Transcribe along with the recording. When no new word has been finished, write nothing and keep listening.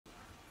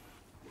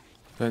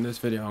So in this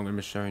video I'm going to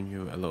be showing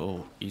you a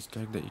little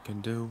Easter egg that you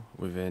can do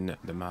within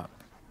the map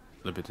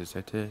Liberty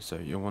City. So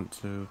you want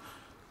to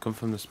come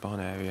from the spawn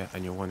area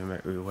and you want to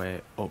make your way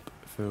up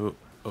to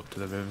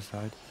the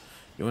riverside.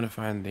 You want to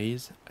find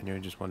these and you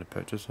just want to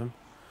purchase them.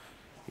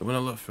 You want to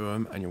look through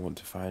them and you want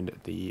to find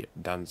the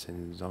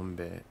dancing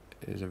zombie.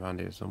 It is around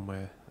here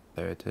somewhere.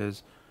 There it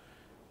is.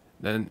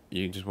 Then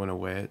you just want to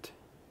wait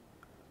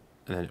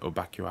and then it will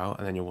back you out,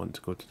 and then you want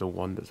to go to the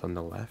one that's on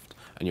the left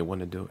and you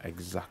want to do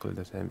exactly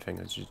the same thing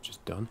as you've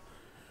just done.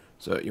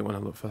 So you want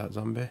to look for that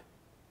zombie.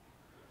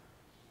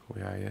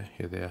 Where are you?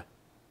 You're there.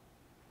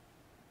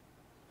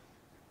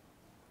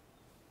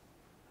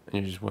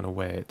 And you just want to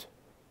wait.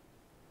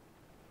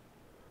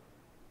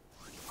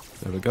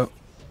 There we go.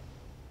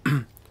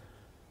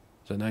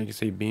 So now you can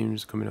see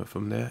beams coming up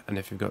from there, and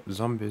if you've got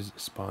zombies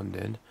spawned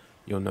in,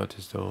 you'll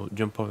notice they'll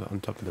jump over on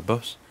top of the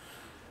bus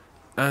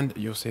and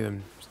you'll see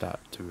them start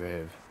to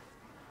rave.